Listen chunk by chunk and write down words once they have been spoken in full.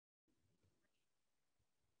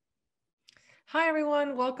Hi,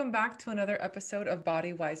 everyone. Welcome back to another episode of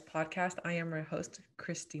Body Wise Podcast. I am your host,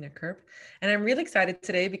 Cristina Kerp, and I'm really excited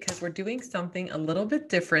today because we're doing something a little bit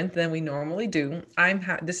different than we normally do.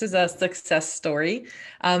 This is a success story.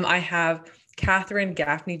 I have Katherine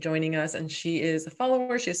Gaffney joining us, and she is a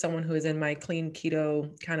follower. She is someone who is in my clean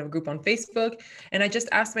keto kind of group on Facebook. And I just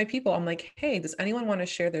asked my people, I'm like, hey, does anyone want to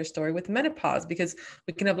share their story with menopause? Because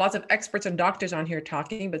we can have lots of experts and doctors on here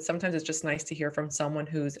talking, but sometimes it's just nice to hear from someone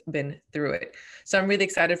who's been through it. So I'm really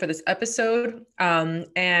excited for this episode.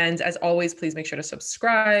 And as always, please make sure to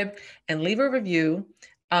subscribe and leave a review.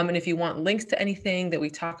 And if you want links to anything that we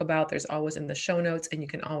talk about, there's always in the show notes, and you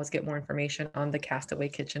can always get more information on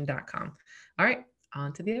thecastawaykitchen.com. All right,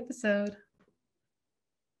 on to the episode.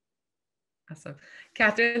 Awesome.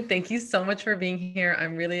 Katherine, thank you so much for being here.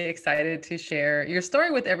 I'm really excited to share your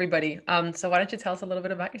story with everybody. So why don't you tell us a little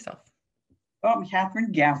bit about yourself? Well, I'm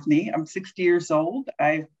Katherine Gaffney. I'm 60 years old.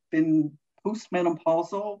 I've been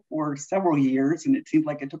postmenopausal for several years, and it seemed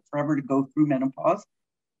like it took forever to go through menopause.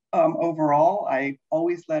 Overall, I've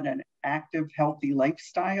always led an active, healthy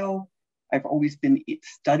lifestyle. I've always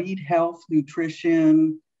studied health,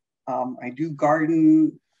 nutrition. I do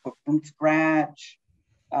garden, cook from scratch.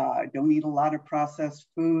 I don't eat a lot of processed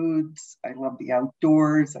foods. I love the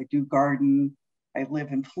outdoors. I do garden. I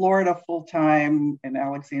live in Florida full-time, in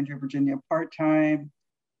Alexandria, Virginia part-time,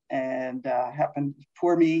 and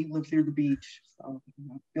poor me lives near the beach. So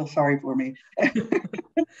feel sorry for me.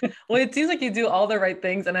 Well, it seems like you do all the right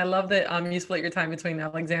things. And I love that you split your time between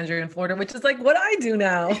Alexandria and Florida, which is like what I do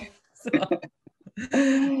now. So,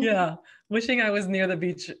 yeah, wishing I was near the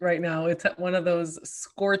beach right now. It's one of those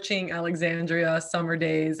scorching Alexandria summer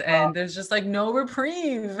days, and there's just like no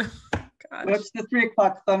reprieve. Gosh. Well, it's the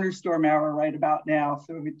 3:00 thunderstorm hour right about now,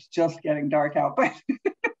 so it's just getting dark out. But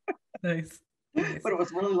nice. But it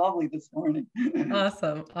was really lovely this morning.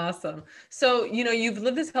 Awesome. So, you've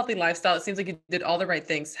lived this healthy lifestyle. It seems like you did all the right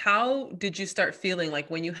things. How did you start feeling like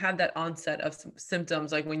when you had that onset of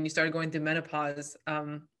symptoms, like when you started going through menopause?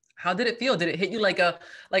 How did it feel? Did it hit you like a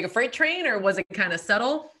freight train, or was it kind of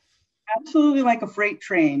subtle? Absolutely like a freight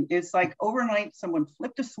train. It's like overnight, someone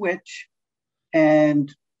flipped a switch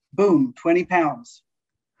and boom, 20 pounds.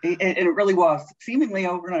 And it really was seemingly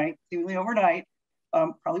overnight.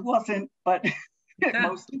 Probably wasn't, but it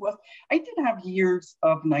mostly was. I did have years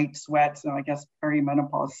of night sweats and I guess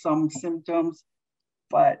perimenopause, some symptoms,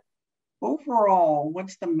 but overall,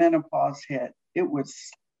 once the menopause hit, it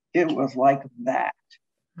was like that.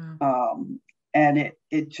 And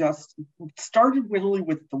it just started really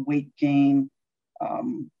with the weight gain,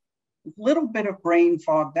 little bit of brain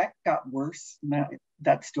fog that got worse.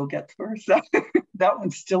 That still gets worse. That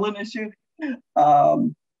one's still an issue.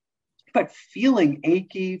 But feeling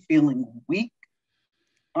achy, feeling weak,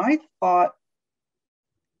 I thought,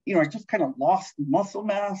 I just kind of lost muscle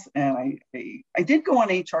mass, and I did go on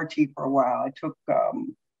HRT for a while. I took,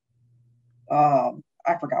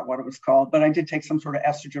 I forgot what it was called, but I did take some sort of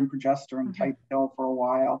estrogen progesterone type pill for a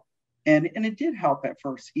while, and it did help at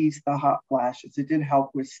first, ease the hot flashes. It did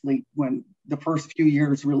help with sleep when the first few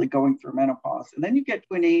years really going through menopause, and then you get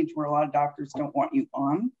to an age where a lot of doctors don't want you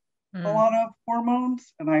on a lot of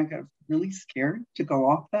hormones, and I got really scared to go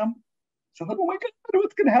off them. So, oh my God,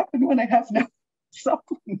 what's going to happen when I have no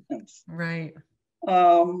supplements? Right.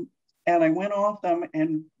 And I went off them,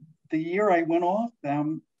 and the year I went off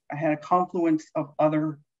them, I had a confluence of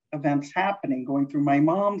other events happening, going through my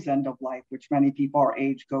mom's end of life, which many people our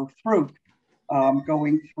age go through,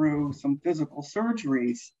 going through some physical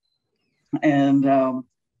surgeries, and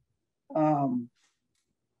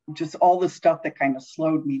just all the stuff that kind of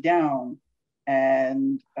slowed me down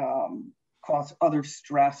and caused other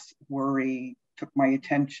stress, worry, took my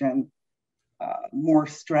attention, more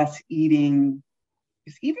stress eating.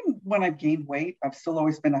 Because even when I've gained weight, I've still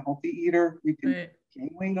always been a healthy eater. You can gain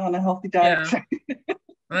weight on a healthy diet. Yeah.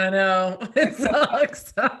 I know. It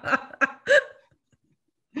sucks.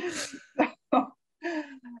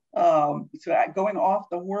 So going off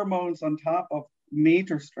the hormones on top of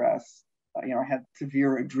major stress, I had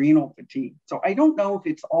severe adrenal fatigue. So I don't know if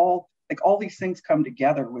it's all these things come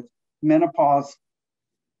together with menopause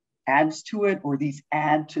adds to it, or these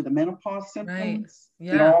add to the menopause symptoms. Right.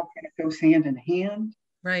 Yeah. It all kind of goes hand in hand.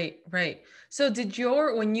 Right. So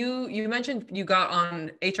when you mentioned you got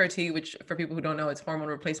on HRT, which for people who don't know, it's hormone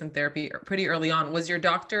replacement therapy, pretty early on, was your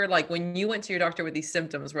doctor, like when you went to your doctor with these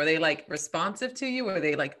symptoms, were they like responsive to you? Were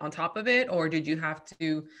they like on top of it? Or did you have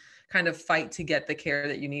to kind of fight to get the care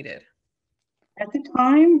that you needed? At the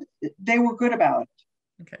time, they were good about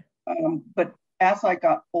it. Okay. But as I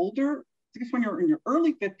got older, because when you're in your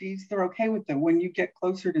early 50s, they're okay with it. When you get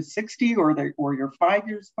closer to 60 or you're 5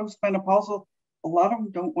 years postmenopausal, a lot of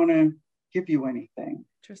them don't want to give you anything.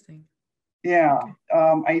 Interesting. Yeah.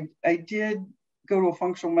 I did go to a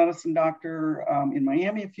functional medicine doctor in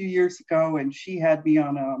Miami a few years ago, and she had me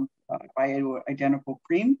on a bioidentical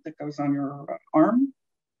cream that goes on your arm.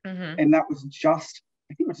 Mm-hmm. And that was just,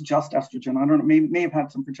 I think it was just estrogen. I don't know, may have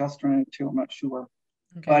had some progesterone in it too. I'm not sure.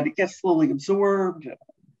 Okay. But it gets slowly absorbed.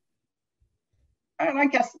 And I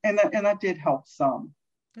guess, and that did help some.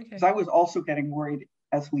 Because I was also getting worried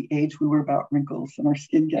as we age, we were about wrinkles and our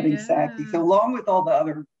skin getting saggy. So along with all the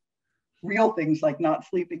other real things like not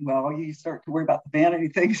sleeping well, you start to worry about the vanity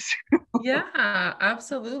things. Yeah,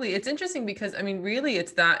 absolutely. It's interesting because I mean, really,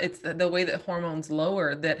 it's the way that hormones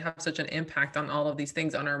lower that have such an impact on all of these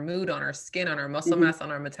things, on our mood, on our skin, on our muscle mass,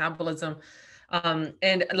 on our metabolism.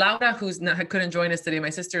 And Laura, couldn't join us today,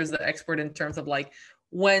 my sister is the expert in terms of like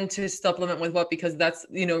when to supplement with what, because that's,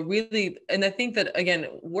 really, and I think that, again,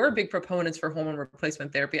 we're big proponents for hormone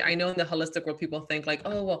replacement therapy. I know in the holistic world, people think like,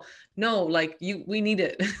 oh, well, no, like we need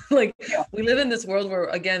it. Like we live in this world where,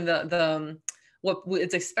 again, what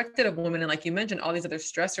it's expected of women. And like you mentioned, all these other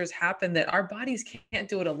stressors happen that our bodies can't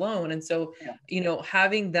do it alone. And so,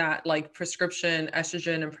 having that like prescription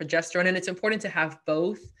estrogen and progesterone, and it's important to have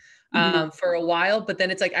both for a while, but then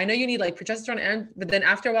it's like, I know you need like progesterone, but then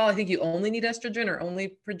after a while, I think you only need estrogen or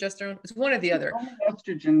only progesterone. It's one or the other. Only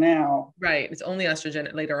estrogen now. Right. It's only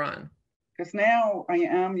estrogen later on. Because now I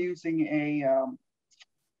am using a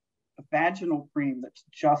vaginal cream that's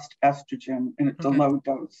just estrogen, and it's a low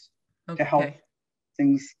dose to help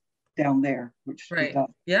things down there, which right.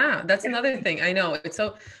 Yeah, that's another thing. I know. It's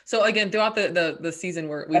so again, throughout the season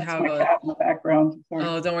where we have a cat in the background. Sorry.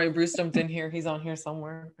 Oh, don't worry, Bruce jumped in here. He's on here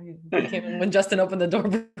somewhere. He came in when Justin opened the door.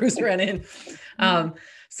 Bruce ran in.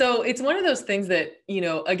 So it's one of those things that,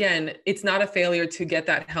 again, it's not a failure to get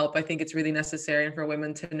that help. I think it's really necessary and for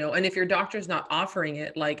women to know. And if your doctor's not offering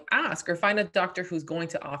it, like ask or find a doctor who's going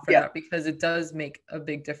to offer that, because it does make a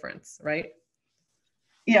big difference, right?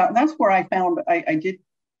 Yeah, and that's where I found I did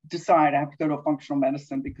decide I have to go to a functional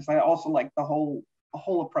medicine, because I also like the whole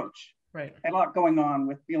approach. Right. I had a lot going on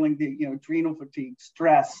with feeling the adrenal fatigue,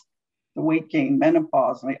 stress, the weight gain,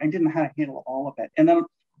 menopause. I didn't know how to handle all of it. And then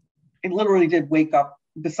I literally did wake up,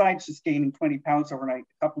 besides just gaining 20 pounds overnight,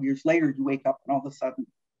 a couple of years later, you wake up and all of a sudden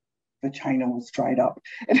vagina was dried up.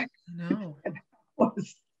 And, no. And it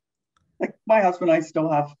was like, my husband and I still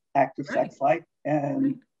have active sex life.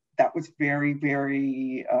 And that was very,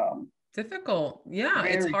 very difficult. Yeah,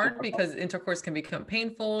 it's hard because intercourse can become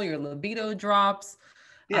painful. Your libido drops.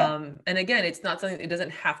 And again, it's not something, it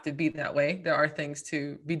doesn't have to be that way. There are things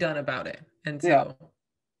to be done about it. And so,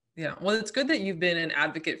 well, it's good that you've been an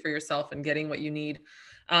advocate for yourself and getting what you need.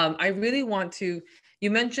 I really want to,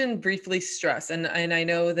 you mentioned briefly stress, and I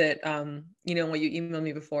know that, when you emailed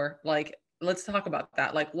me before, like, let's talk about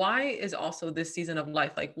that. Like, why is also this season of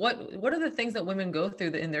life, like what are the things that women go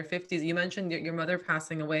through in their 50s? You mentioned your mother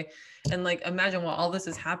passing away, and like, imagine while all this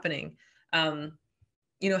is happening,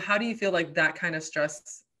 how do you feel like that kind of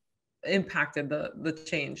stress impacted the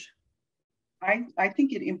change? I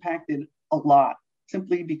think it impacted a lot,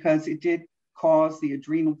 simply because it did cause the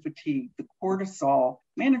adrenal fatigue, the cortisol.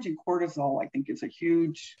 Managing cortisol, I think, is a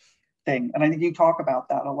huge thing. And I think you talk about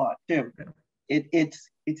that a lot too.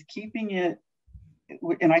 It's keeping it,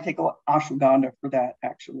 and I take ashwagandha for that,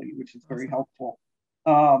 actually, which is very helpful.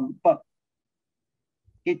 But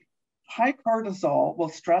high cortisol, well,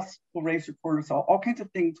 stress will raise your cortisol. All kinds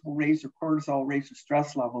of things will raise your cortisol, raise your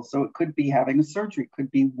stress levels. So it could be having a surgery, it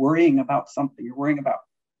could be worrying about something. You're worrying about,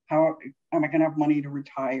 how am I going to have money to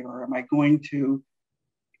retire? Am I going to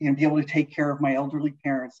be able to take care of my elderly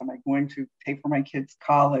parents? Am I going to pay for my kids'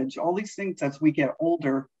 college? All these things, as we get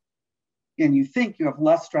older, and you think you have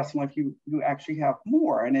less stress in life, you actually have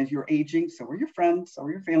more. And as you're aging, so are your friends, so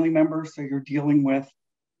are your family members. So you're dealing with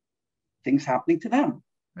things happening to them.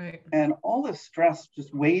 Right. And all this stress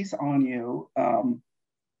just weighs on you,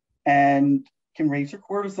 and can raise your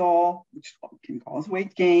cortisol, which can cause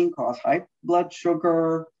weight gain, cause high blood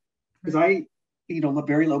sugar. Because I eat a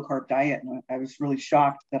very low carb diet, and I was really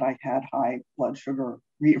shocked that I had high blood sugar.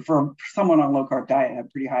 For someone on a low carb diet, I had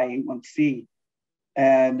pretty high A1C.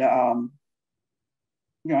 And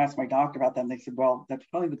I asked my doctor about that, and they said, well, that's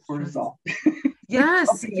probably the cortisol.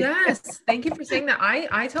 Yes. Thank you for saying that.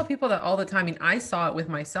 I tell people that all the time. I mean, I saw it with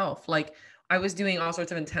myself. Like, I was doing all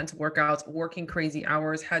sorts of intense workouts, working crazy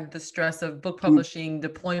hours, had the stress of book publishing,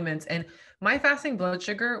 deployments, and my fasting blood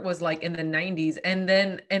sugar was like in the 90s.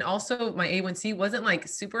 And also my A1C wasn't like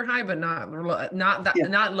super high, but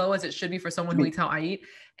not low as it should be for someone who eats how I eat.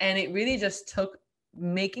 And it really just took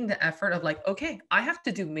making the effort of like, okay, I have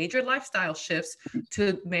to do major lifestyle shifts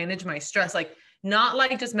to manage my stress. Like, not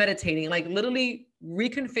like just meditating, like literally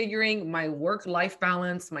reconfiguring my work-life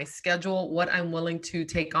balance, my schedule, what I'm willing to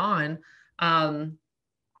take on, to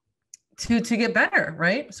get better,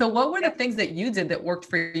 right? So what were the things that you did that worked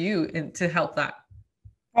for you and to help that?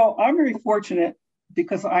 Well, I'm very fortunate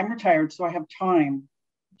because I'm retired, so I have time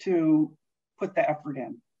to put the effort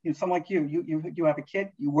in. Someone like you have a kid,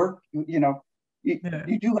 you work, you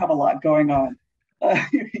do have a lot going on.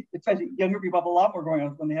 Especially younger people have a lot more going on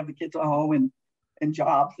when they have the kids at home and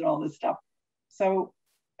jobs and all this stuff. So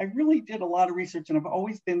I really did a lot of research, and I've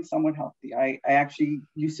always been somewhat healthy. I actually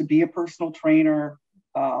used to be a personal trainer,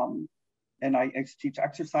 and I teach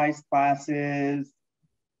exercise classes.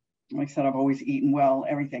 Like I said, I've always eaten well,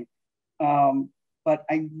 everything. But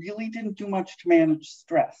I really didn't do much to manage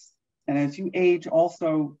stress. And as you age,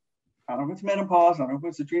 also, I don't know if it's menopause, I don't know if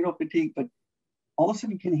it's adrenal fatigue, but all of a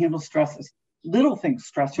sudden you can handle stresses. Little things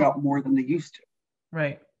stress you out more than they used to.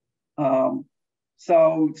 Right.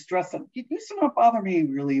 So stress that used to not bother me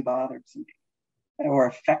really bothers me or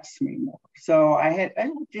affects me more. So I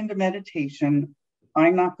looked into meditation.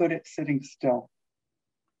 I'm not good at sitting still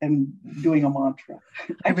and doing a mantra.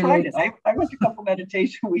 I tried it. I went to a couple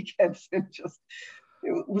meditation weekends and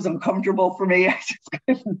it was uncomfortable for me. I just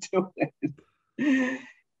couldn't do it.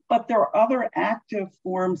 But there are other active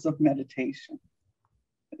forms of meditation.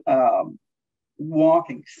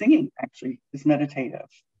 Walking, singing actually is meditative.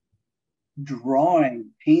 Drawing,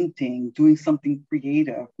 painting, doing something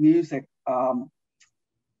creative, music,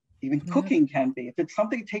 even cooking can be. If it's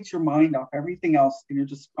something that takes your mind off everything else and you're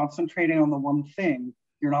just concentrating on the one thing,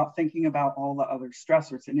 you're not thinking about all the other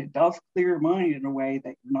stressors. And it does clear your mind in a way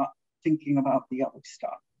that you're not thinking about the other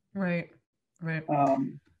stuff. Right.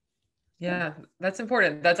 Yeah, that's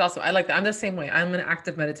important. That's awesome. I like that. I'm the same way. I'm an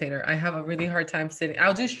active meditator. I have a really hard time sitting.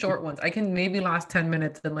 I'll do short ones. I can maybe last 10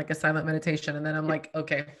 minutes in like a silent meditation. And then I'm like,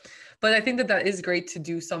 okay. But I think that is great to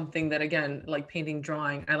do something that, again, like painting,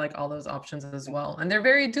 drawing. I like all those options as well. And they're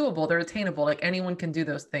very doable. They're attainable. Like anyone can do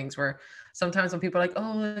those things, where sometimes when people are like,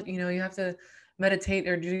 oh, you have to meditate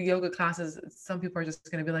or do yoga classes, some people are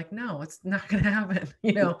just going to be like, no, it's not going to happen.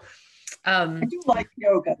 I do like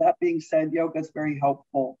yoga. That being said, yoga is very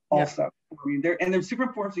helpful also. I mean, there's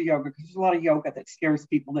different forms of yoga, because there's a lot of yoga that scares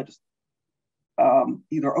people, that just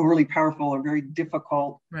either overly powerful or very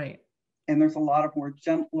difficult. Right. And there's a lot of more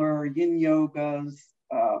gentler yin yogas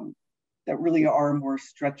that really are more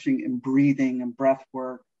stretching and breathing and breath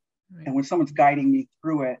work. Right. And when someone's guiding me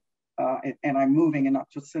through it, and I'm moving and not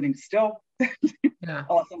just sitting still,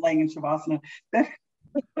 also laying in shavasana.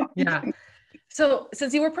 Yeah. So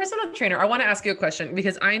since you were a personal trainer, I want to ask you a question,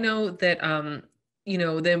 because I know that,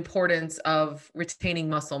 the importance of retaining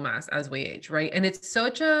muscle mass as we age, right? And it's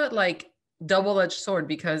such a like double-edged sword,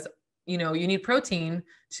 because, you need protein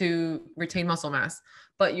to retain muscle mass,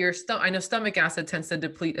 but I know stomach acid tends to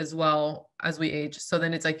deplete as well as we age. So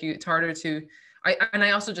then it's like it's harder to,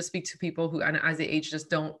 I also just speak to people who, and as they age, just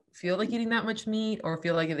don't feel like eating that much meat, or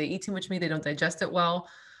feel like if they eat too much meat, they don't digest it well.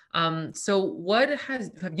 So what have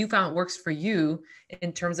you found works for you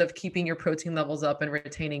in terms of keeping your protein levels up and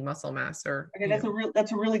retaining muscle mass? Okay,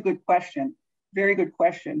 that's a really good question. Very good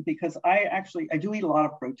question, because I do eat a lot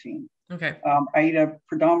of protein. Okay. I eat a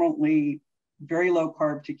predominantly very low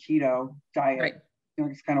carb to keto diet. Right.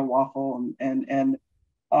 Just kind of waffle and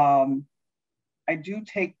I do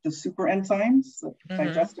take the super enzymes, the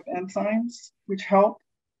digestive enzymes, which help.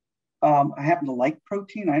 I happen to like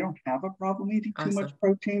protein. I don't have a problem eating too much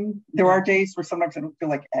protein. There are days where sometimes I don't feel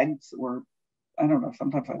like eggs, or I don't know,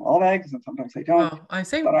 sometimes I love eggs and sometimes I don't.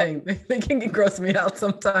 Same thing. They can gross me out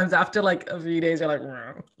sometimes after like a few days. You're like,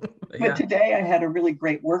 but today I had a really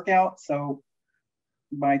great workout. So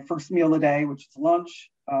my first meal of the day, which is lunch,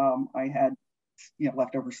 I had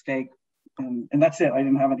leftover steak, and that's it. I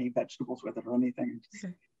didn't have any vegetables with it or anything.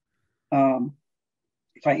 So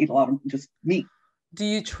I eat a lot of just meat. Do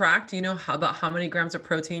you track? Do you know about how many grams of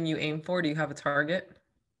protein you aim for? Do you have a target?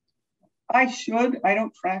 I should. I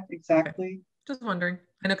don't track exactly. Okay. Just wondering.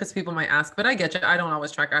 I know, because people might ask, but I get you. I don't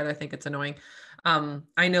always track either. I think it's annoying.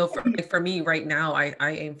 I know for me right now, I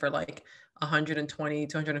aim for like 120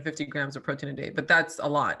 to 150 grams of protein a day, but that's a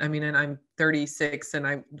lot. I mean, and I'm 36 and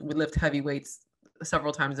I would lift heavy weights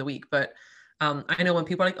several times a week, but I know when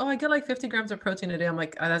people are like, oh, I get like 50 grams of protein a day. I'm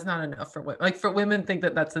like, that's not enough for women. Like for women think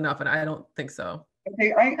that that's enough. And I don't think so.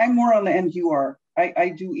 Okay. I'm more on the end you are.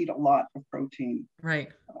 I do eat a lot of protein. Right.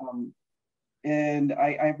 And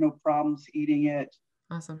I have no problems eating it.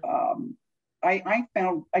 Awesome. I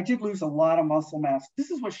found I did lose a lot of muscle mass.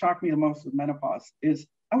 This is what shocked me the most with menopause, is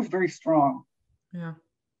I was very strong. Yeah.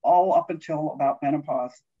 All up until about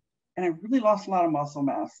menopause. And I really lost a lot of muscle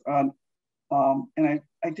mass. And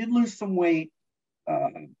I did lose some weight,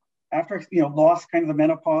 after, lost kind of the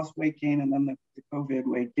menopause weight gain and then the COVID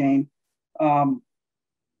weight gain.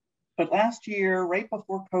 But last year, right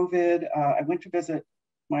before COVID, I went to visit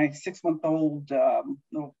my 6-month-old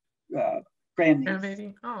little grandniece.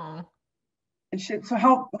 Baby. Oh. And so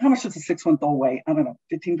how much does a 6-month-old weigh? I don't know,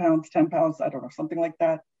 15 pounds, 10 pounds, I don't know, something like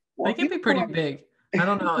that. Well, they can be pretty big. I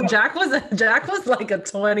don't know. Jack was like a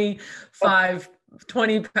 25,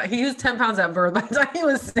 20, he was 10 pounds at birth. By the time he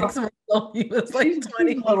was 6 months old, he was like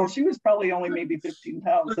 20. She's little. She was probably only maybe 15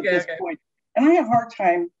 pounds at this point. And I had a hard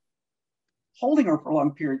time holding her for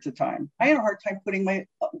long periods of time. I had a hard time putting my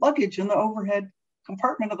luggage in the overhead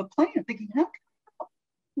compartment of the plane, thinking, how can I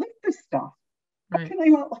lift this stuff? How can I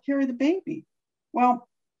not carry the baby? Well,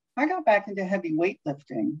 I got back into heavy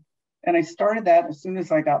weightlifting, and I started that as soon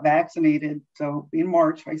as I got vaccinated. So in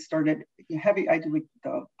March, I started heavy. I did like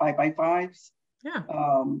the 5x5s,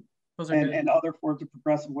 and other forms of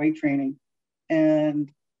progressive weight training.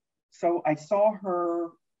 And so I saw her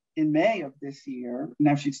in May of this year.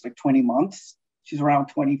 Now she's like 20 months. She's around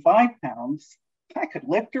 25 pounds. I could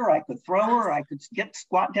lift her. I could throw her. I could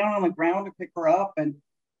squat down on the ground to pick her up, and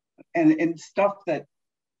stuff that,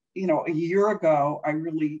 a year ago, I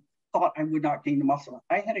really thought I would not gain the muscle.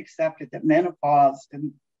 I had accepted that menopause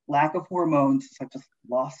and lack of hormones, I just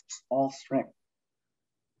lost all strength.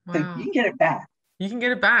 Wow. So you can get it back. You can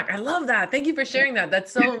get it back. I love that. Thank you for sharing that.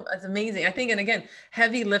 That's amazing. I think, and again,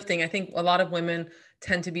 heavy lifting, I think a lot of women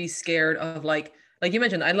tend to be scared of like you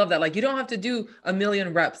mentioned, I love that. Like, you don't have to do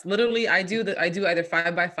 1,000,000 reps. Literally, I do either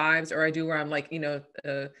 5x5s, or I do where I'm like,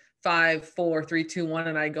 5, 4, 3, 2, 1,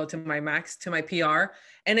 and I go to my max, to my PR.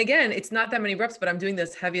 And again, it's not that many reps, but I'm doing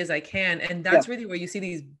this heavy as I can. And that's really where you see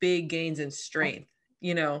these big gains in strength,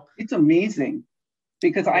 It's amazing,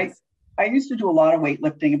 because I used to do a lot of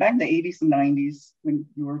weightlifting back in the 80s and 90s when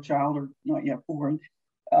you were a child or not yet born,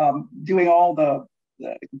 doing all the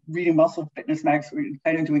reading Muscle Fitness magazine,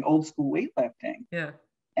 kind of doing old school weightlifting. Yeah.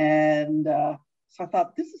 And so I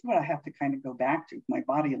thought, this is what I have to kind of go back to. My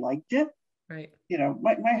body liked it. Right.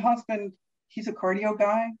 My husband, he's a cardio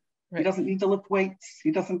guy. Right. He doesn't need to lift weights.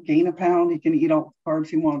 He doesn't gain a pound. He can eat all the carbs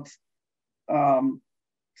he wants.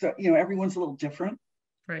 So, everyone's a little different.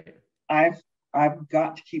 Right. I've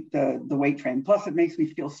got to keep the weight training. Plus, it makes me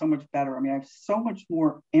feel so much better. I mean, I have so much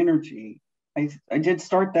more energy. I did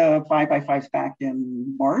start the 5x5s back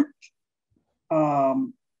in March. I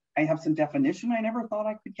have some definition I never thought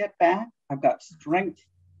I could get back. I've got strength,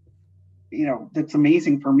 that's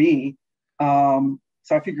amazing for me.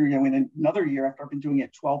 So I figure, in another year, after I've been doing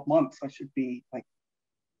it 12 months, I should be like,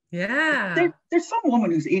 there's some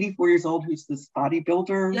woman who's 84 years old who's this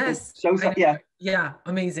bodybuilder. Yes. Shows up. Yeah. Yeah.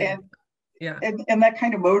 Amazing. And that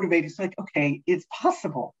kind of motivates. It's like, okay, it's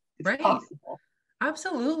possible. It's possible.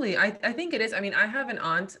 Absolutely. I think it is. I mean, I have an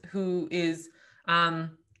aunt who is,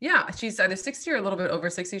 she's either 60 or a little bit over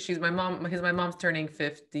 60. She's my mom, because my mom's turning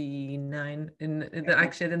 59 actually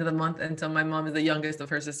at the end of the month. And so my mom is the youngest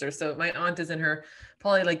of her sisters. So my aunt is in her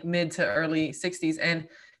probably like mid to early 60s. And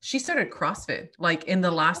she started CrossFit like in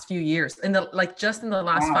the last few years, just in the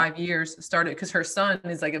last 5 years started, because her son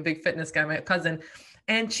is like a big fitness guy, my cousin.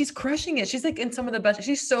 And she's crushing it. She's like in some of the best.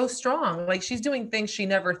 She's so strong. Like, she's doing things she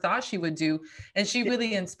never thought she would do. And she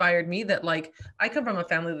really inspired me that, like, I come from a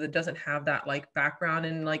family that doesn't have that like background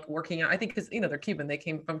in like working out. I think because, they're Cuban. They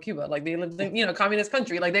came from Cuba. Like, they lived in, communist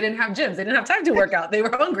country. Like, they didn't have gyms. They didn't have time to work out. They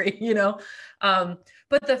were hungry,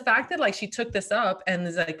 But the fact that like she took this up and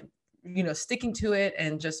is like, sticking to it,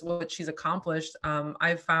 and just what she's accomplished,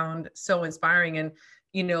 I've found so inspiring. And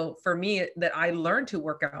for me, that I learned to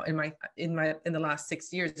work out in the last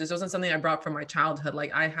 6 years. This wasn't something I brought from my childhood.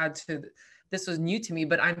 Like, this was new to me,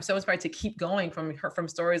 but I'm so inspired to keep going from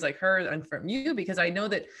stories like hers and from you, because I know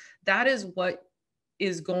that is what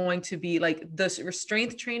is going to be like the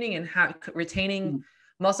strength training and retaining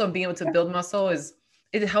muscle and being able to build muscle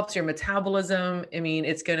it helps your metabolism. I mean,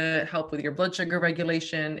 it's going to help with your blood sugar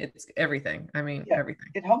regulation. It's everything. I mean, everything.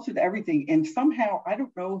 It helps with everything. And somehow, I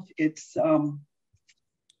don't know if it's,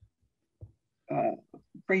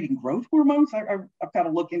 creating growth hormones. I've got to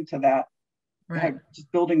look into that. Right.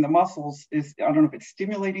 Just building the muscles I don't know if it's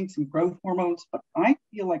stimulating some growth hormones, but I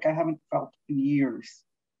feel like I haven't felt in years,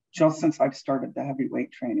 just since I've started the heavy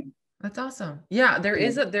weight training. That's awesome. Yeah, there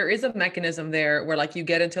is a mechanism there where like you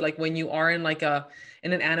get into like when you are in like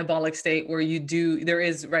in an anabolic state where there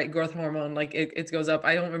is growth hormone, like it goes up.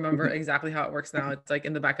 I don't remember exactly how it works now. It's like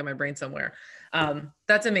in the back of my brain somewhere.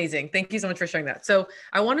 That's amazing. Thank you so much for sharing that. So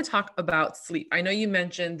I want to talk about sleep. I know you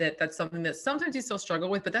mentioned that that's something that sometimes you still struggle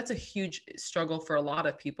with, but that's a huge struggle for a lot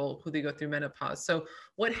of people who they go through menopause. So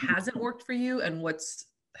what hasn't worked for you and what's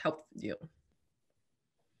helped you?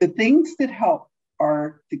 The things that help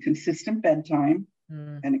are the consistent bedtime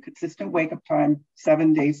and a consistent wake up time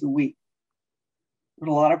 7 days a week. But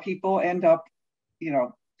a lot of people end up, they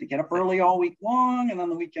get up early all week long, and on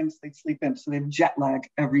the weekends they sleep in. So they have jet lag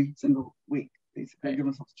every single week. Basically, give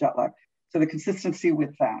themselves jet lag. So the consistency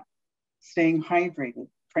with that, staying hydrated,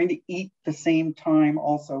 trying to eat the same time,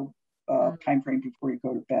 also time frame before you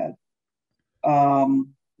go to bed.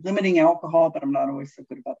 Limiting alcohol, but I'm not always so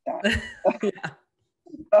good about that.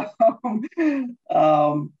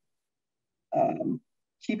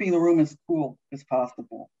 Keeping the room as cool as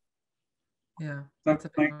possible. Yeah, so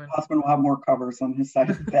my husband will have more covers on his side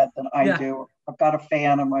of the bed than I do. I've got a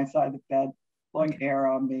fan on my side of the bed, blowing air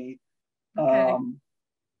on me.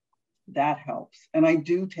 That helps. And I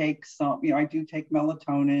do take I do take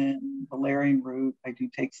melatonin, valerian root. I do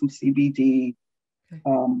take some CBD.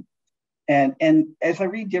 And as I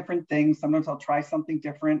read different things, sometimes I'll try something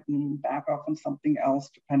different and back off on something else,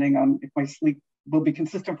 depending on if my sleep will be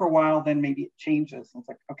consistent for a while, then maybe it changes. And it's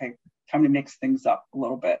like, okay, time to mix things up a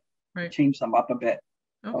little bit, change them up a bit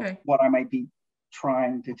of what I might be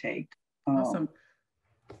trying to take. Awesome.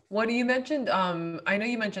 What you mentioned, I know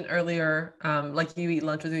you mentioned earlier, like you eat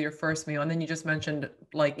lunch with your first meal, and then you just mentioned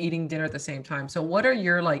like eating dinner at the same time. So what are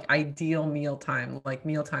your like ideal meal time, like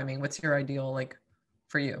meal timing? What's your ideal like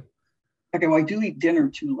for you? Okay, well, I do eat dinner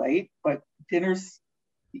too late, but dinner's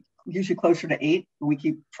usually closer to 8. And we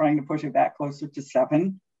keep trying to push it back closer to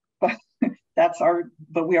 7. But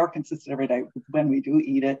but we are consistent every day when we do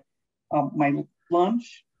eat it. My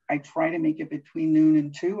lunch, I try to make it between noon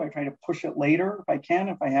and 2. I try to push it later if I can.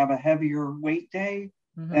 If I have a heavier weight day,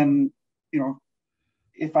 then,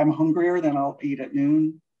 if I'm hungrier, then I'll eat at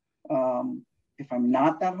noon. If I'm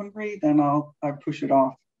not that hungry, then I push it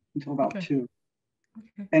off until about 2.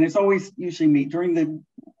 And it's always usually meat. During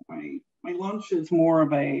my lunch is more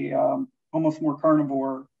of a almost more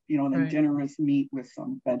carnivore, and then dinner is meat with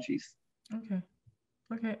some veggies.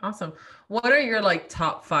 Okay, awesome. What are your like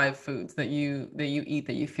top 5 foods that you eat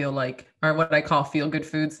that you feel like are what I call feel good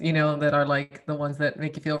foods, that are like the ones that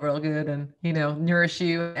make you feel real good and, nourish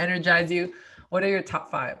you, energize you? What are your top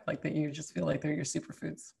 5 like that you just feel like they're your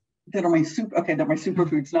superfoods? That are my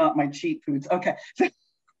superfoods, not my cheat foods. Okay.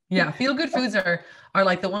 Yeah, feel good foods are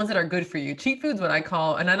like the ones that are good for you. Cheat foods, what I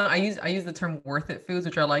call, and I use the term worth it foods,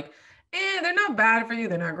 which are like, they're not bad for you,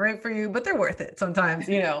 they're not great for you, but they're worth it sometimes,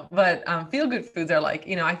 But feel good foods are like,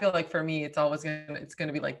 I feel like for me, it's always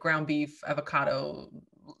gonna be like ground beef, avocado,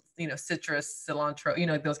 citrus, cilantro,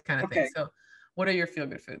 those kind of things. So, what are your feel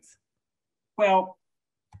good foods? Well,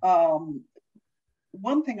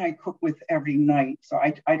 one thing I cook with every night, so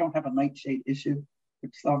I don't have a nightshade issue,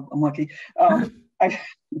 which I'm lucky.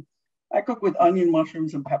 I cook with onion,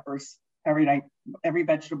 mushrooms, and peppers every night. Every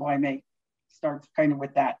vegetable I make starts kind of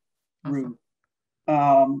with that root.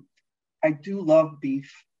 I do love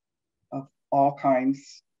beef of all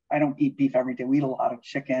kinds. I don't eat beef every day. We eat a lot of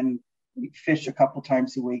chicken, we eat fish a couple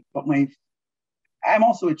times a week. But I'm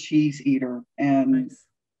also a cheese eater, and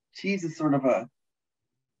cheese is sort of a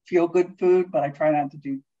feel-good food, but I try not to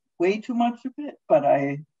do way too much of it. But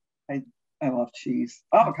I love cheese.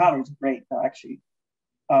 Avocado is great, though, actually.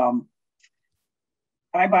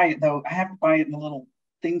 I buy it though. I have to buy it in the little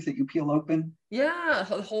things that you peel open. Yeah,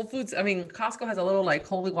 Whole Foods. I mean, Costco has a little like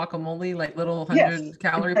holy guacamole, like little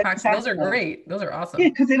 100-calorie packs. Those are great. Those are awesome. Yeah,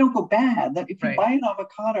 because they don't go bad. If you buy an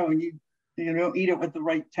avocado and you eat it with the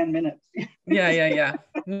right 10 minutes. Yeah.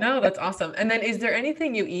 No, that's awesome. And then is there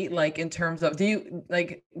anything you eat like in terms of do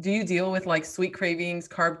you deal with like sweet cravings,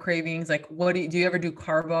 carb cravings? Like what do you ever do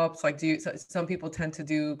carb ups? Like some people tend to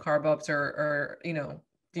do carb ups or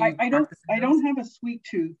I don't have a sweet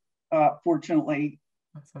tooth, fortunately.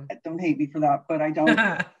 Awesome. Don't hate me for that, but I don't.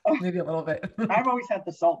 Maybe a little bit. I've always had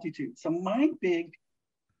the salty tooth. So my big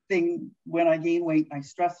thing when I gain weight and I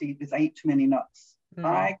stress eat is I eat too many nuts.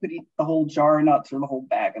 I could eat the whole jar of nuts or the whole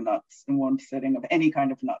bag of nuts in one sitting of any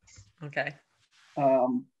kind of nuts. Okay.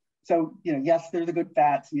 So, yes, they're the good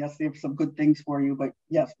fats. Yes, they have some good things for you. But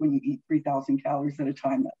yes, when you eat 3,000 calories at a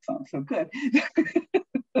time, that sounds so good.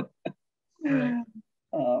 Right.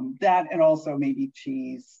 That and also maybe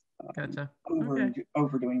cheese. Gotcha.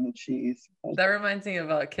 Overdoing the cheese. That reminds me of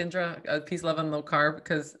Kendra, Peace, Love, and Low Carb,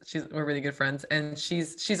 because we're really good friends, and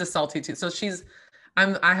she's a salty tooth. So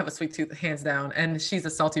I have a sweet tooth, hands down, and she's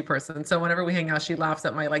a salty person. So whenever we hang out, she laughs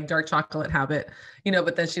at my like dark chocolate habit,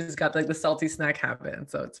 but then she's got like the salty snack habit, and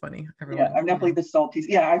so it's funny. Yeah, I'm definitely the salty.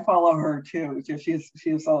 Yeah, I follow her too. So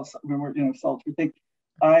she's also salty thing.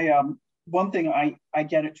 One thing I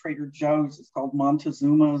get at Trader Joe's is called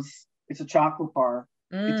Montezuma's. It's a chocolate bar.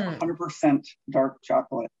 It's 100% dark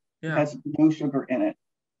chocolate. It has no sugar in it.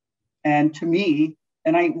 And to me,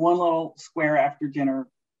 and I eat one little square after dinner.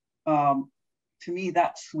 To me,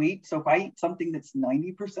 that's sweet. So if I eat something that's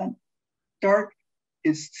 90% dark,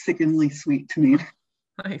 it's sickeningly sweet to me.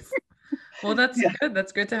 Nice. Well, that's Yeah. good.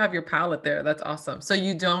 That's good to have your palate there. That's awesome. So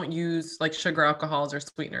you don't use like sugar alcohols or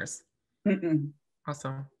sweeteners. Mm-mm.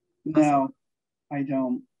 Awesome. Awesome. No, I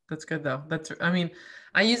don't. That's good though. I mean,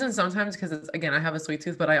 I use them sometimes because it's, again, I have a sweet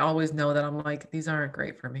tooth, but I always know that I'm like, these aren't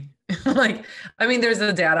great for me. Like, I mean, there's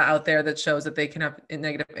the data out there that shows that they can have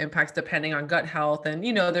negative impacts depending on gut health. And,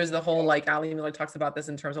 there's the whole, like Ali Miller talks about this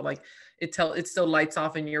in terms of like, it still lights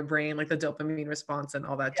off in your brain, like the dopamine response and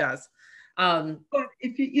all that Yeah. jazz. Um, But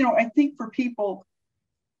if I think for people,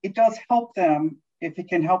 it does help them if it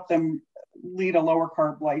can help them lead a lower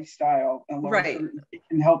carb lifestyle and lower right. sugar. It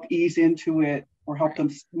can help ease into it or help them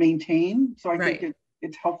maintain. So I think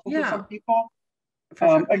it's helpful for some people.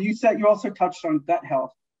 For sure. You also touched on gut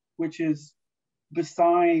health, which is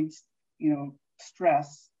besides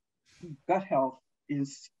stress, gut health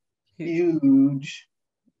is huge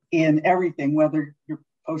in everything, whether you're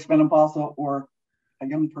postmenopausal or a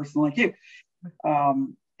young person like you.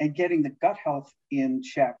 And getting the gut health in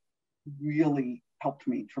check really helped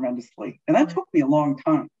me tremendously. And that took me a long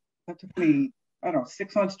time. That took me, I don't know,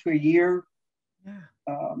 6 months to a year.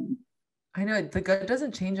 Yeah. I know the gut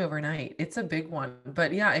doesn't change overnight. It's a big one.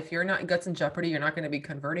 But yeah, if you're not gut's in jeopardy, you're not going to be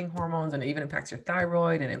converting hormones, and it even impacts your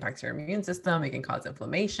thyroid and impacts your immune system. It can cause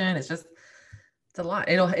inflammation. It's a lot.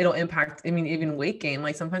 It'll impact, I mean, even weight gain.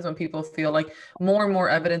 Like sometimes when people feel like more and more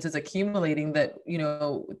evidence is accumulating that,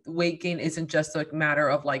 weight gain isn't just a matter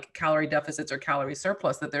of like calorie deficits or calorie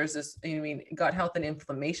surplus, that there's this, gut health and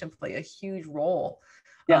inflammation play a huge role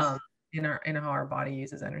in how our body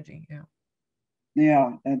uses energy. Yeah.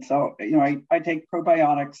 Yeah. And so, I take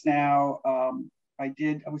probiotics now. I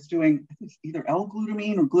was doing either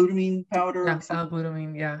L-glutamine or glutamine powder. Yeah,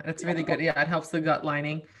 L-glutamine. Yeah, it's really good. Yeah, it helps the gut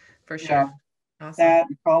lining for sure. Yeah. Awesome. That,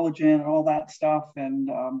 collagen, and all that stuff, and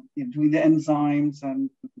doing the enzymes and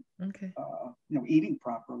eating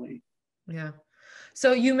properly. Yeah.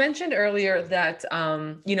 So you mentioned earlier that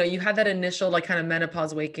you had that initial like kind of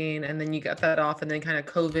menopause weight gain, and then you got that off, and then kind of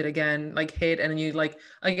COVID again like hit, and then you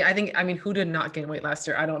I think, I mean, who did not gain weight last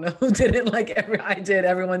year? I don't know who didn't. I did.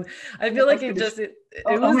 Everyone. I feel like it was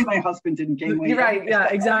only my husband didn't gain weight. You're right. Yeah,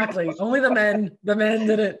 exactly. Only the men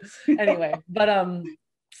did it. Anyway, but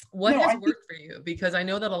what has worked for you? Because I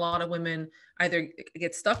know that a lot of women either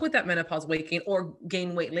get stuck with that menopause weight gain or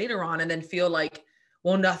gain weight later on and then feel like,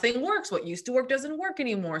 well, nothing works. What used to work doesn't work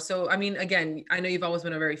anymore. So, I mean, again, I know you've always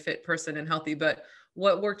been a very fit person and healthy, but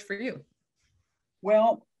what worked for you?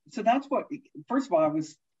 Well, so that's first of all, I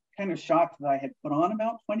was kind of shocked that I had put on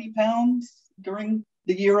about 20 pounds during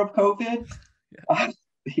the year of COVID. Yeah.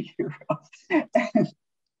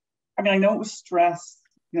 I mean, I know it was stress.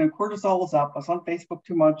 Cortisol was up. I was on Facebook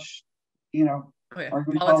too much,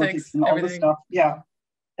 arguing politics and all this stuff. Yeah.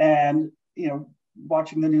 And,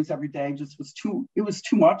 watching the news every day just it was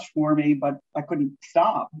too much for me, but I couldn't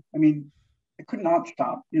stop. I mean, I could not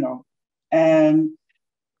stop, and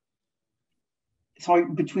so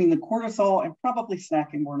between the cortisol and probably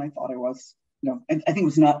snacking more than I thought I was, I think it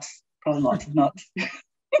was nuts, probably lots of nuts.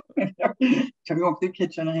 Took me over to the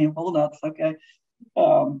kitchen, a handful of nuts. Okay.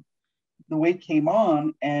 The weight came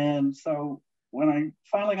on. And so when I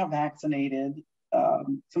finally got vaccinated,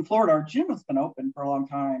 in Florida, our gym has been open for a long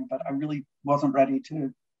time, but I really wasn't ready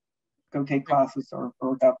to go take classes or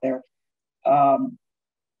work out there.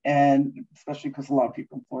 And especially because a lot of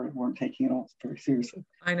people in Florida weren't taking it all very seriously.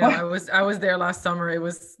 I know. I was there last summer. It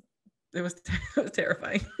was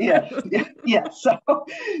terrifying. Yeah.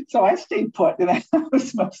 So I stayed put, and that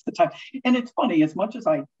was most of the time. And it's funny, as much as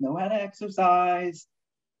I know how to exercise.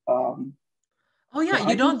 Oh yeah,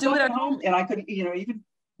 you don't do it at home. And I could, even.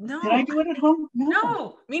 No. Did I do it at home?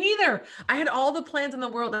 No, me neither. I had all the plans in the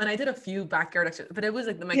world, and I did a few backyard exercises, but it was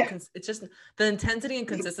like it's just the intensity and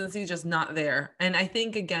consistency is just not there. And I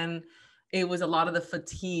think again, it was a lot of the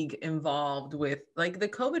fatigue involved with like the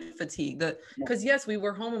COVID fatigue, because yes, we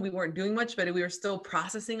were home and we weren't doing much, but we were still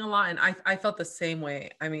processing a lot. And I felt the same way.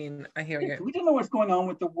 I mean, I hear you. We didn't know what's going on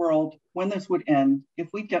with the world, when this would end, if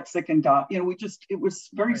we'd get sick and die. It was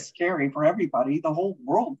very scary for everybody. The whole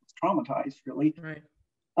world was traumatized, really. Right.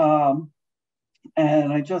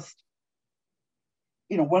 And I just,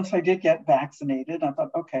 once I did get vaccinated, I thought,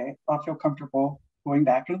 okay, I'll feel comfortable going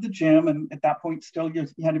back into the gym. And at that point, still, you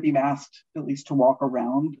had to be masked, at least to walk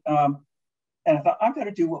around. And I thought, I've got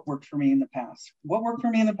to do what worked for me in the past. What worked for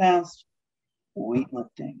me in the past?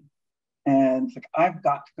 Weightlifting. And it's like, I've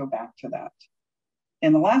got to go back to that.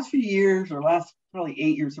 In the last few years, or last probably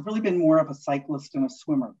 8 years, I've really been more of a cyclist and a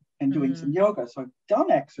swimmer and doing some yoga. So I've done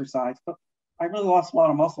exercise, but I really lost a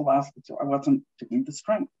lot of muscle mass, so I wasn't doing the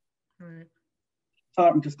strength. Right. So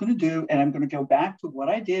I'm just going to do, and I'm going to go back to what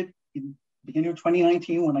I did in the beginning of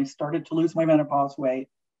 2019 when I started to lose my menopause weight.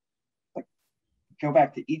 Like, go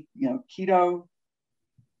back to eat, keto,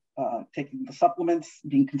 taking the supplements,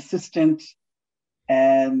 being consistent,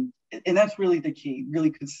 and that's really the key.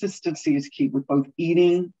 Really, consistency is key with both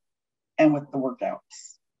eating and with the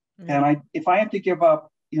workouts. Yeah. And if I have to give up,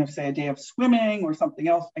 say a day of swimming or something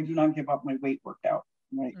else, I do not give up my weight workout.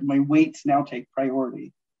 Right, my weights now take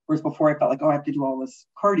priority. Whereas before I felt like, I have to do all this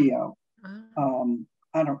cardio.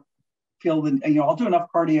 I don't feel that, I'll do enough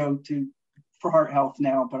cardio for heart health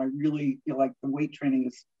now, but I really feel like the weight training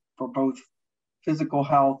is for both physical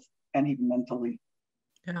health and even mentally.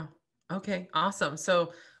 Yeah. Okay. Awesome.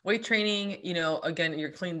 So weight training, again,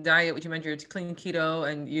 your clean diet, which you mentioned, you're clean keto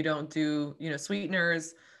and you don't do,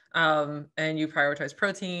 sweeteners, and you prioritize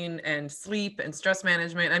protein and sleep and stress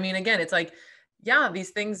management. I mean, again, it's like, yeah, these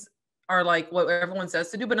things are like what everyone says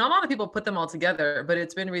to do, but not a lot of people put them all together, but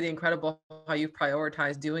it's been really incredible how you've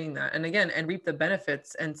prioritized doing that. And again, and reap the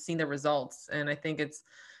benefits and seen the results. And I think it's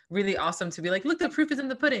really awesome to be like, look, the proof is in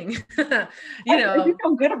the pudding. I do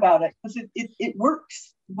feel good about it because it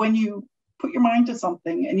works when you put your mind to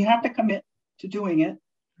something and you have to commit to doing it.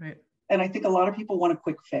 Right. And I think a lot of people want a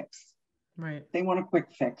quick fix. Right. They want a quick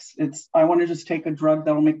fix. I want to just take a drug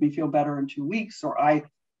that'll make me feel better in 2 weeks, or I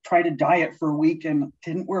try to diet for a week and it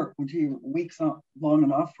didn't work. Well, gee, a week's not long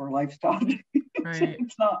enough for a lifestyle. Right.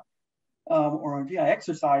 It's not. Or I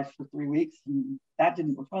exercised for 3 weeks and that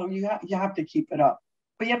didn't work. Well, you have to keep it up.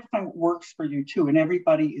 But you have to find what works for you too. And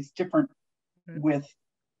everybody is different with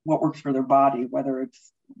what works for their body, whether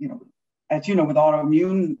it's, as with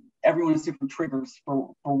autoimmune, everyone has different triggers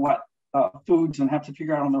for what foods, and have to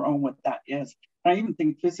figure out on their own what that is. And I even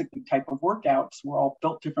think physically type of workouts, we're all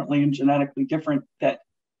built differently and genetically different, that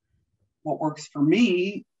what works for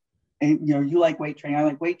me, and you like weight training, I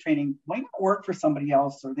like weight training, might not work for somebody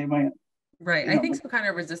else, or they might. Right. I think some kind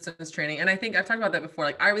of resistance training. And I think I've talked about that before.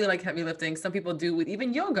 Like, I really like heavy lifting. Some people do with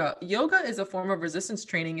even yoga. Yoga is a form of resistance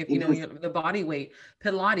training. If the body weight,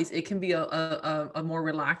 Pilates, it can be a more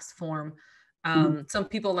relaxed form. Some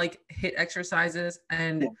people like HIIT exercises,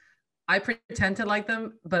 and I pretend to like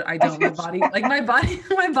them, but I don't.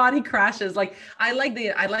 My body crashes. Like, I like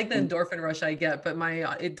the endorphin rush I get, but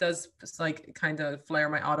it does like kind of flare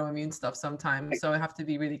my autoimmune stuff sometimes. So I have to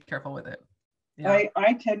be really careful with it. Yeah.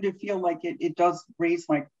 I tend to feel like it does raise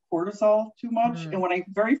my cortisol too much. And when I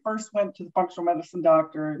very first went to the functional medicine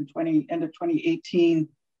doctor in end of 2018,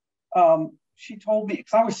 she told me,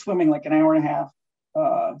 because I was swimming like an hour and a half,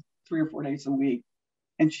 3 or 4 days a week.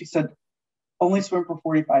 And she said, only swim for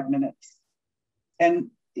 45 minutes. And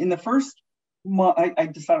in the first month, I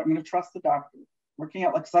decided I'm going to trust the doctor. Working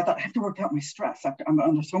out, because I thought I have to work out my stress. I'm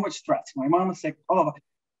under so much stress. My mom was sick. I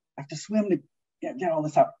have to swim to get all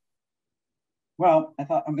this out. Well, I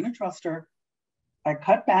thought I'm going to trust her. I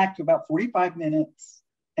cut back to about 45 minutes,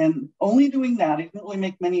 and only doing that, I didn't really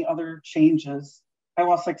make many other changes. I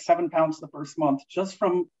lost like 7 pounds the first month just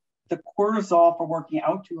from the cortisol for working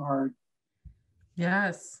out too hard.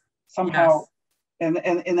 Yes. Somehow. Yes.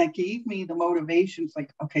 And that gave me the motivation. It's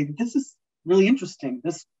like, okay, this is really interesting.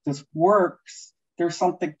 This works. There's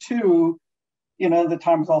something to, the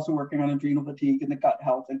time I was also working on adrenal fatigue and the gut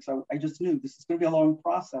health. And so I just knew this is going to be a long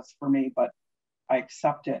process for me, but I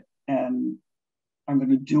accept it and I'm going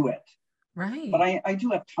to do it. Right. But I do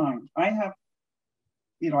have time. I have,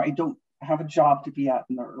 I don't have a job to be at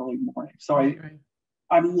in the early morning. So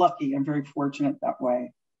I'm lucky. I'm very fortunate that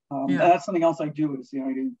way. And that's something else I do is,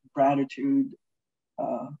 I do gratitude.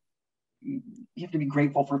 You have to be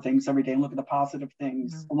grateful for things every day and look at the positive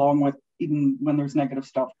things along with, even when there's negative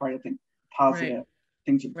stuff, right? I think positive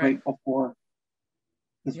things you're grateful for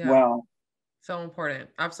as well. So important.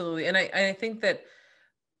 Absolutely. And I think that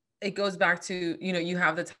it goes back to, you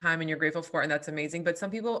have the time and you're grateful for it, and that's amazing. But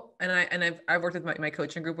some people, and I've worked with my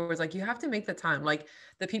coaching group, where it's like, you have to make the time. Like,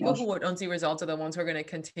 the people who don't see results are the ones who are going to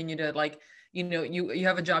continue to, like, you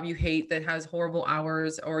have a job you hate that has horrible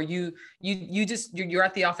hours, or you're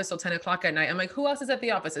at the office till 10 o'clock at night. I'm like, who else is at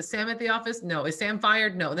the office? Is Sam at the office? No. Is Sam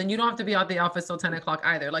fired? No. Then you don't have to be at the office till 10 o'clock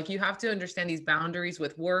either. Like, you have to understand these boundaries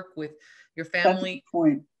with work, with your family. That's the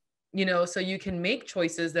point. So you can make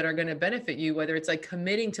choices that are going to benefit you, whether it's like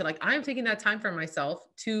committing to, like, I'm taking that time for myself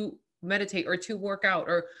to meditate or to work out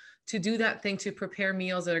or to do that thing, to prepare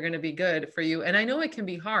meals that are going to be good for you. And I know it can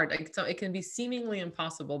be hard. Like, so it can be seemingly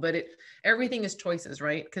impossible, but everything is choices,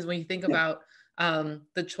 right? Because when you think about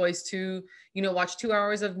the choice to, watch 2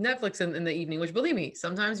 hours of Netflix in the evening, which, believe me,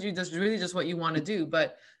 sometimes that's really just what you want to do.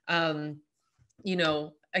 But,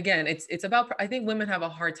 again, it's about, I think women have a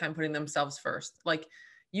hard time putting themselves first. Like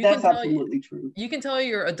you can That's tell absolutely true. you can tell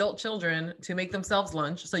your adult children to make themselves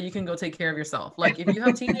lunch so you can go take care of yourself. Like if you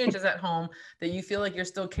have teenagers at home that you feel like you're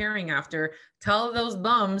still caring after, tell those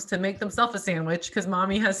bums to make themselves a sandwich because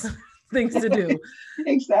mommy has things to do.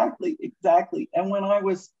 Exactly, exactly. And when I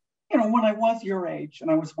was, when I was your age and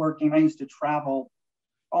I was working, I used to travel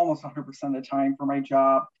almost 100% of the time for my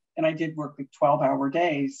job. And I did work like 12-hour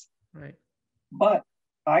days. Right. But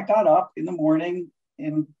I got up in the morning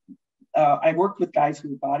and I worked with guys who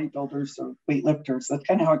were bodybuilders or weightlifters. That's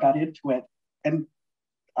kind of how I got into it. And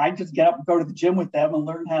I just get up and go to the gym with them and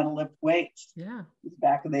learn how to lift weights. Yeah. It was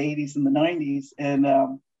back in the 80s and the 90s. And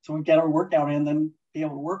so we get our workout in, then be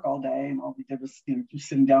able to work all day. And all we did was, just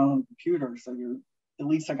sitting down on the computer. So at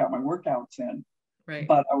least I got my workouts in. Right.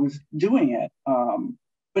 But I was doing it.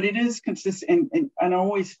 But it is consistent, and I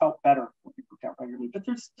always felt better when I worked out regularly. But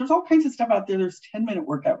there's all kinds of stuff out there. There's 10-minute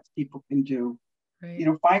workouts people can do. Right.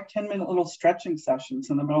 5-10 minute little stretching sessions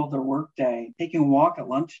in the middle of their workday, taking a walk at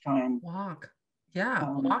lunchtime. Yeah.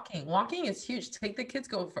 Walking is huge. Take the kids,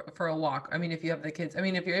 go for a walk. I mean, if you have the kids, I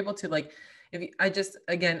mean, if you're able to, like,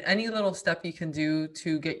 again, any little step you can do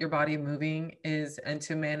to get your body moving and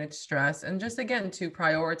to manage stress and just, again, to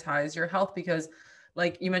prioritize your health, because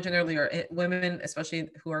like you mentioned earlier, women, especially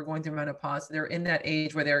who are going through menopause, they're in that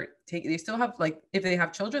age where they still have, like, if they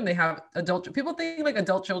have children, they have people think like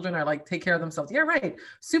adult children are like, take care of themselves. Yeah, right.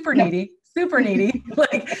 Super needy,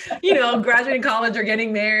 like, graduating college or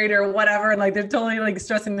getting married or whatever. And like, they're totally like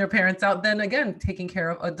stressing their parents out. Then again, taking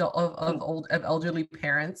care of elderly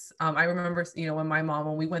parents. I remember,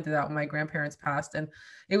 when we went through that, when my grandparents passed, and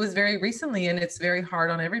it was very recently, and it's very hard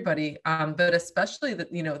on everybody. But especially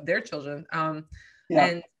their children.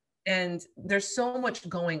 Yeah. And there's so much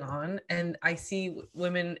going on, and I see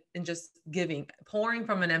women in just pouring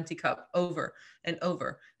from an empty cup over and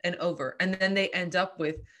over and over, and then they end up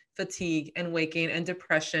with fatigue and weight gain and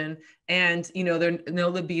depression, and they're no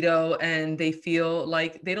libido, and they feel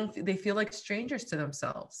like they feel like strangers to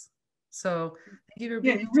themselves. So thank you for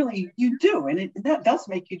being you do, and that does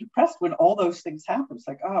make you depressed when all those things happen. It's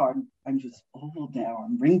like, oh, I'm just old now,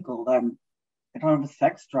 I'm wrinkled, I don't have a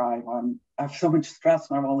sex drive. I have so much stress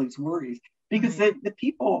and I have all these worries. Because the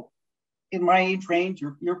people in my age range,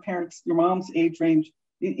 your parents, your mom's age range,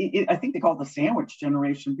 I think they call it the sandwich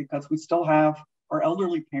generation, because we still have our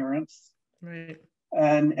elderly parents, right,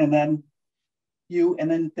 and then you,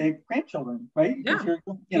 and then the grandchildren, right? Yeah.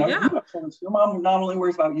 You have children. So your mom not only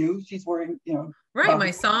worries about you, she's worrying, right.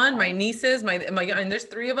 My son, my nieces, my, and there's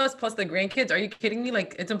 3 of us plus the grandkids. Are you kidding me?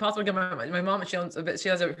 Like, it's impossible to get my mom, she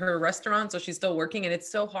has her restaurant, so she's still working, and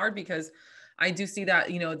it's so hard because I do see that,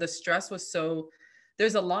 the stress was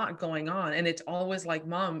there's a lot going on, and it's always like,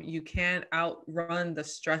 Mom, you can't outrun the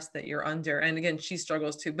stress that you're under. And again, she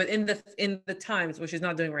struggles too, but in the times, which she's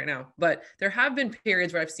not doing right now, but there have been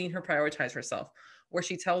periods where I've seen her prioritize herself, where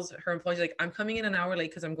she tells her employees, like, I'm coming in an hour late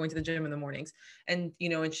because I'm going to the gym in the mornings. And,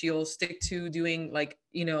 and she'll stick to doing, like,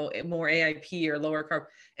 more AIP or lower carb.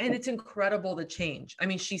 And it's incredible the change. I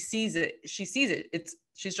mean, she sees it. She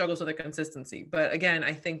struggles with the consistency. But again,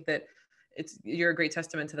 I think that you're a great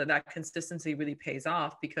testament to that consistency really pays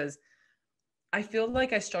off, because I feel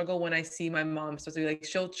like I struggle when I see my mom, especially, like,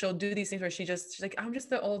 she'll do these things where she's like, I'm just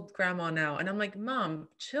the old grandma now. And I'm like, Mom,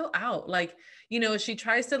 chill out. Like, she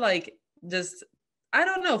tries to, like, just, I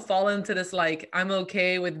don't know, fall into this, like, I'm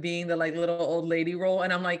okay with being the, like, little old lady role.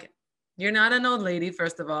 And I'm like, you're not an old lady,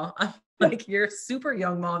 first of all. I'm like, you're a super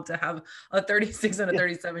young mom to have a 36 and a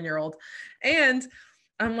 37-year-old. And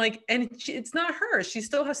I'm like, and it's not her. She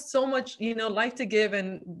still has so much, life to give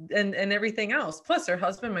and everything else. Plus her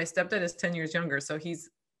husband, my stepdad, is 10 years younger. So he's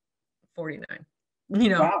 49,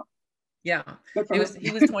 Wow. Yeah. He was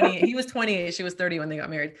 28. He was 28. She was 30 when they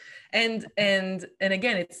got married. And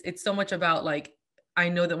again, it's so much about, like, I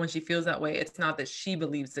know that when she feels that way, it's not that she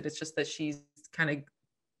believes it. It's just that she's kind of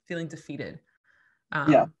feeling defeated.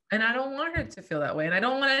 And I don't want her to feel that way. And I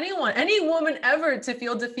don't want any woman ever to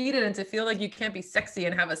feel defeated and to feel like you can't be sexy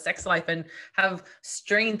and have a sex life and have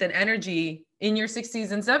strength and energy in your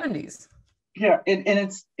 60s and 70s. Yeah. And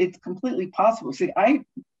it's completely possible. See, I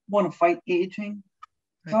want to fight aging.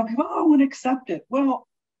 Right. Some people, I want to accept it. Well,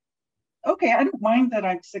 okay, I don't mind that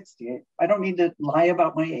I'm 68. I don't need to lie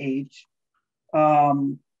about my age.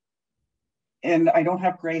 And I don't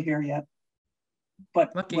have gray hair yet.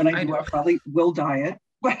 But lucky, when I do, I probably will dye it.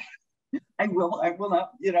 But I will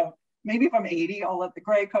not, maybe if I'm 80, I'll let the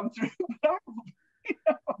gray come through.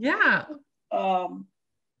 Yeah.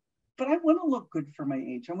 But I want to look good for my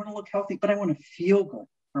age. I want to look healthy, but I want to feel good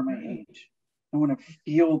for my age. I want to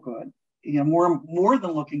feel good. more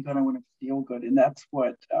than looking good, I want to feel good. And that's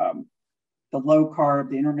what the low carb,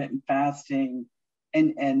 the intermittent fasting,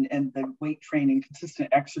 and the weight training, consistent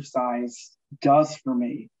exercise does for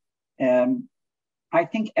me. And I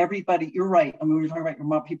think everybody, you're right. I mean, we were talking about your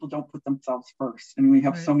mom, people don't put themselves first. I mean, we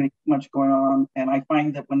have so much going on. And I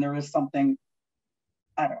find that when there is something,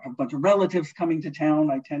 I don't have a bunch of relatives coming to town,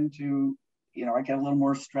 I tend to, I get a little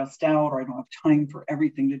more stressed out, or I don't have time for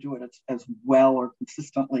everything to do it as well or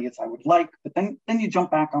consistently as I would like. But then you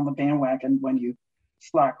jump back on the bandwagon when you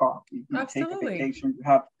slack off. You take a vacation, you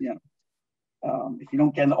have, if you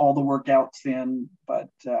don't get all the workouts in, but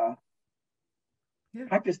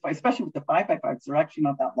especially with the 5x5s, they're actually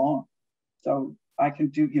not that long. So I can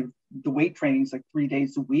do, the weight training is like 3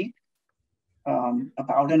 days a week,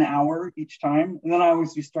 about an hour each time. And then I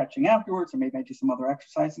always do stretching afterwards, or maybe I do some other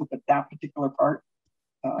exercises, but that particular part,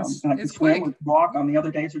 and I can swim or walk on the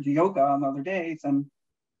other days, or do yoga on the other days. And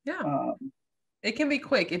it can be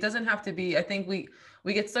quick. It doesn't have to be. I think we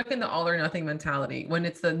get stuck in the all or nothing mentality when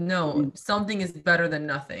it's something is better than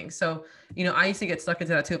nothing. So, I used to get stuck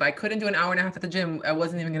into that too. If I couldn't do an hour and a half at the gym, I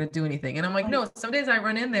wasn't even going to do anything. And I'm like, no, some days I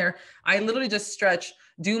run in there, I literally just stretch,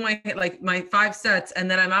 do my 5 sets, and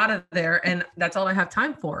then I'm out of there. And that's all I have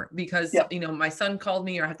time for, because, my son called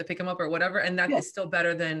me or I have to pick him up or whatever. And that is still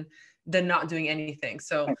better than not doing anything.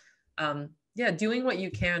 So, doing what you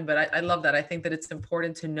can. But I love that. I think that it's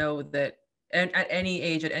important to know that, and at any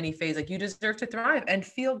age, at any phase, like, you deserve to thrive and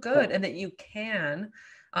feel good, and that you can,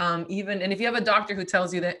 and if you have a doctor who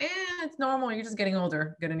tells you that, it's normal, you're just getting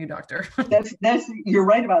older, get a new doctor. You're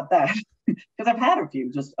right about that. Because I've had a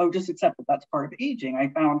few, just accept that that's part of aging. I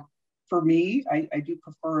found, for me, I do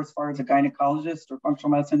prefer, as far as a gynecologist or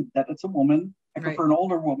functional medicine, that it's a woman. I prefer an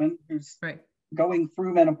older woman who's going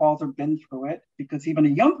through menopause or been through it, because even a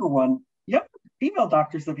younger one, female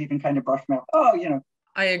doctors have even kind of brushed me off.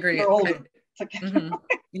 I agree. You're older.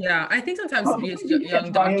 Yeah, I think sometimes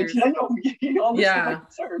young doctors.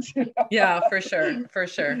 Yeah, for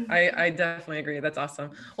sure. I definitely agree. That's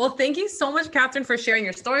awesome. Well, thank you so much, Katherine, for sharing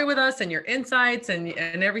your story with us and your insights and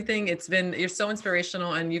everything. You're so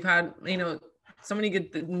inspirational, and you've had so many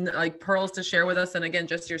good pearls to share with us. And again,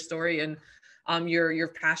 just your story and your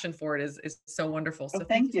passion for it is so wonderful. So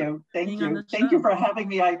thank you for having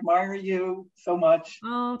me. I admire you so much.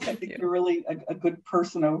 I think you're really a good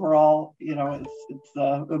person overall. It's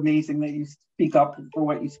amazing that you speak up for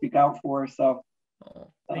what you speak out for. So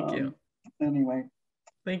thank you. Anyway,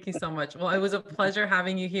 thank you so much. Well, it was a pleasure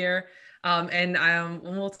having you here. And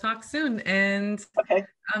we'll talk soon. And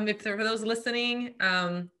if for those listening,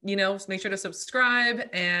 make sure to subscribe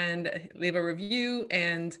and leave a review,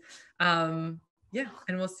 and and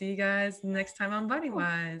we'll see you guys next time on Body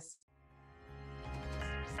Wise.